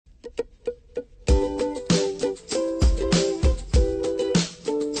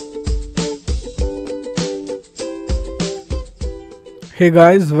Hey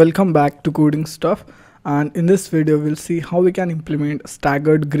guys, welcome back to Coding Stuff, and in this video we'll see how we can implement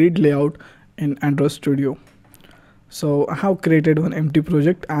staggered grid layout in Android Studio. So I have created one empty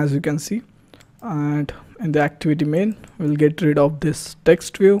project as you can see, and in the activity main we'll get rid of this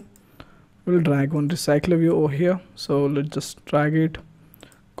text view. We'll drag one recycler view over here, so let's just drag it,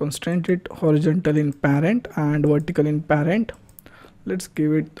 constraint it horizontal in parent and vertical in parent. Let's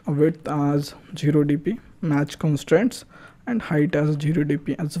give it a width as 0 dp, match constraints, and height as 0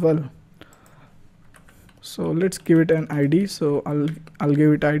 dp as well. So let's give it an id, so I'll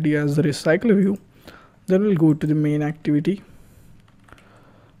give it id as the recycler view. Then we'll go to the main activity.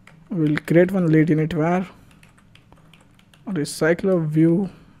 We'll create one late init var recycler view,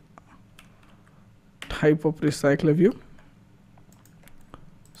 type of recycler view.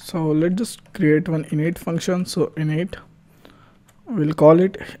 So let's just create one init function. So init, we'll call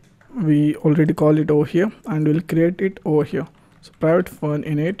it, we already call it over here, and we'll create it over here. So private fun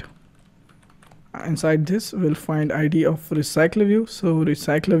init. Inside this we'll find id of recycler view. So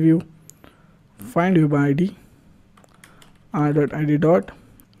recycler view find view by id, r.id dot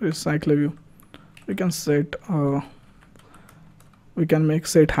recycler view. We can set we can make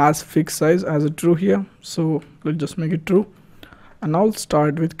set has fixed size as a true here, so let's just make it true. And now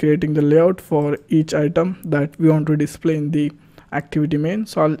start with creating the layout for each item that we want to display in the activity main.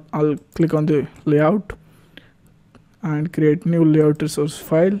 So I'll click on the layout and create new layout resource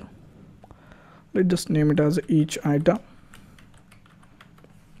file. Let's just name it as each item,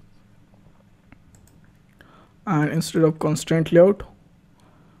 and instead of constraint layout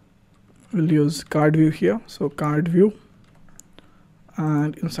we'll use card view here. So card view,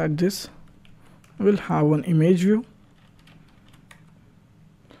 and inside this we'll have an image view.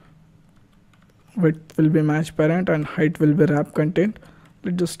 Width will be match parent and height will be wrap content.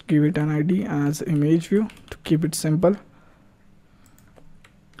 Let's just give it an id as image view to keep it simple,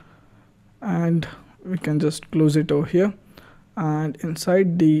 and we can just close it over here. And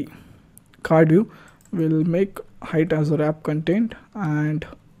inside the card view we'll make height as a wrap content, and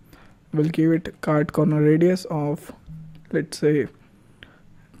we'll give it card corner radius of, let's say,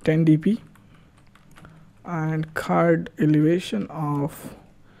 10 dp, and card elevation of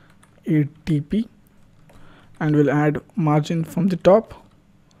 8 dp, and we'll add margin from the top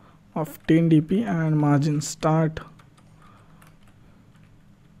of 10 dp and margin start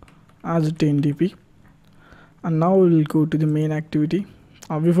as 10 dp. And now we'll go to the main activity.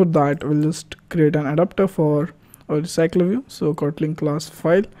 Before that we'll just create an adapter for our recycler view. So Kotlin class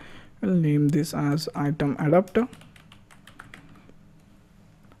file, we'll name this as item adapter,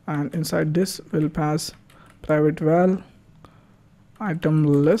 and inside this we'll pass private val item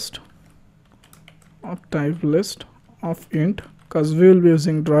list of type list of int, because we will be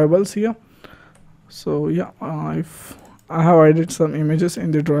using drawables here. So yeah, if I have added some images in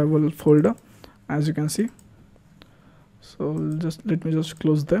the drawable folder as you can see. So let me just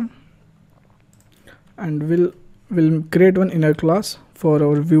close them, and we'll create one inner class for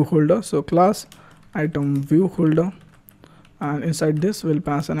our view holder. So class item view holder, and inside this we'll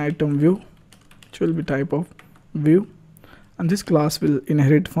pass an item view which will be type of view, and this class will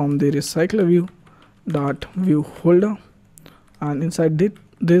inherit from the recycler view dot view holder, and inside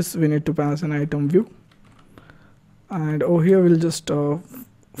this we need to pass an item view. And over here we'll just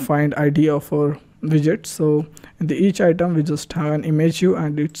find id of our widget. So in the each item we just have an image view,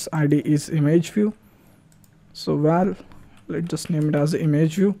 and its id is image view. So val, let's just name it as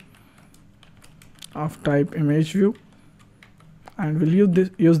image view of type image view, and we'll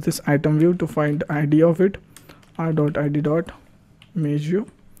use this item view to find id of it, r.id dot image view.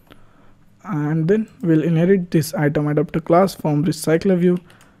 And then we'll inherit this item adapter class from recycler view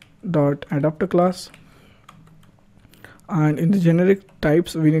dot adapter class, and in the generic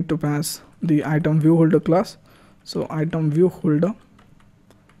types we need to pass the item view holder class. So item view holder,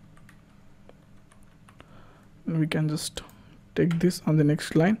 we can just take this on the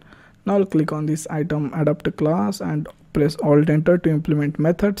next line. Now I'll click on this item adapter class and press alt enter to implement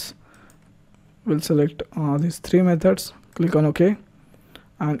methods. We'll select these three methods, click on OK,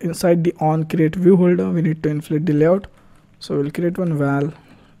 and inside the on create view holder we need to inflate the layout. So we'll create one val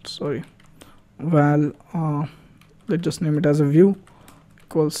let's just name it as a view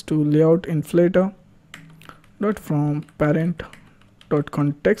equals to layout inflator dot from parent dot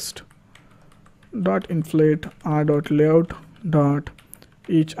context dot inflate r dot layout dot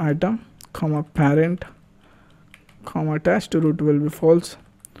each item comma parent comma attached to root will be false,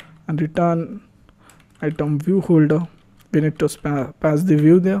 and return item view holder. We need to pass the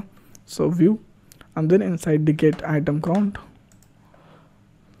view there, so view, and then inside the get item count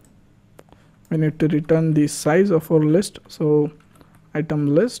we need to return the size of our list. So item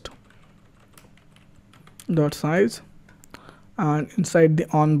list dot size, and inside the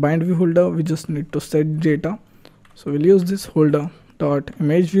on bind view holder we just need to set data. So we'll use this holder dot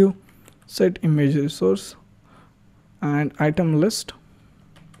image view set image resource and item list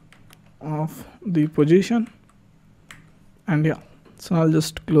of the position. And yeah, so I'll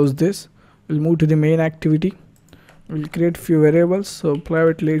just close this. We'll move to the main activity. We'll create few variables. So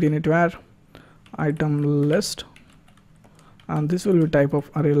private let init var item list, and this will be type of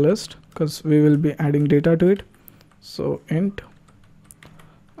array list because we will be adding data to it. So int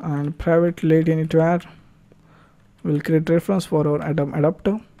and private let init var will create reference for our item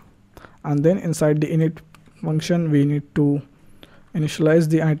adapter, and then inside the init function we need to initialize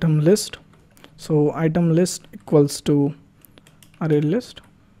the item list. So item list equals to array list.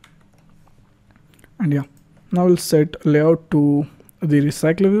 And yeah, now we'll set layout to the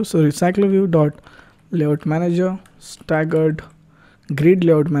recycler view. So recycler view dot layout manager staggered grid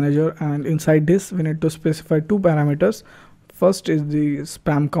layout manager, and inside this we need to specify two parameters. First is the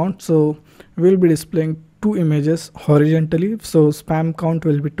spam count, so we'll be displaying two images horizontally, so spam count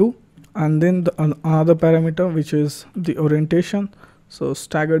will be 2, and then the another parameter which is the orientation. So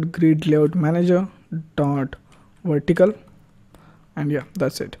staggered grid layout manager dot vertical, and yeah,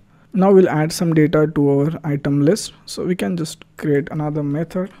 that's it. Now we'll add some data to our item list. So we can just create another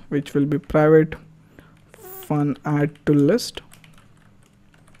method which will be private fun add to list,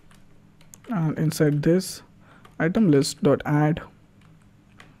 and inside this item list dot add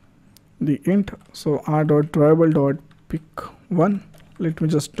the int, so r dot drawable dot pick 1. Let me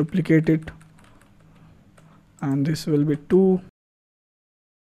just duplicate it, and this will be 2,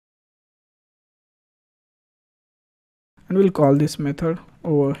 and we'll call this method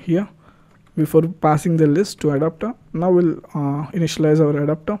over here before passing the list to adapter. Now we'll initialize our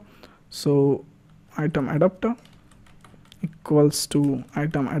adapter. So item adapter equals to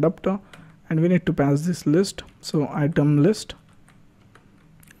item adapter, and we need to pass this list, so item list.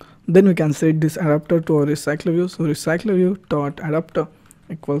 Then we can set this adapter to our recycler view. So recycler view dot adapter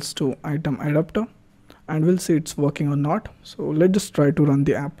equals to item adapter, and we'll see it's working or not. So let's just try to run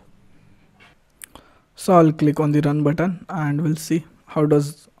the app. So I'll click on the run button and we'll see how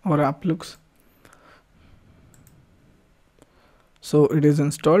does our app looks. So it is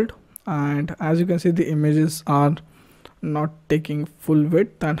installed, and as you can see the images are not taking full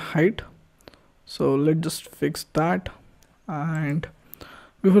width and height. So let's just fix that, and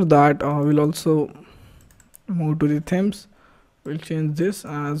before that we'll also move to the themes. We'll change this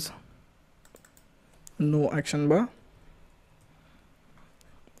as no action bar,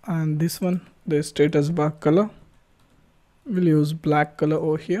 and this one, the status bar color, we'll use black color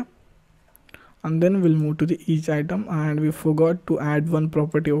over here. And then we'll move to the each item, and we forgot to add one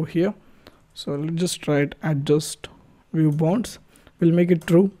property over here. So let's just try it, adjust view bounds, we'll make it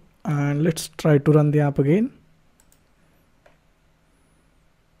true, and let's try to run the app again.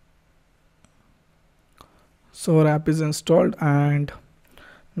 So our app is installed, and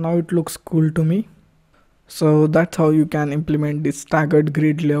now it looks cool to me. So that's how you can implement this staggered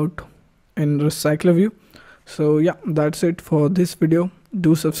grid layout in recycler view. So yeah, that's it for this video.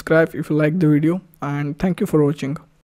 Do subscribe if you like the video, and thank you for watching.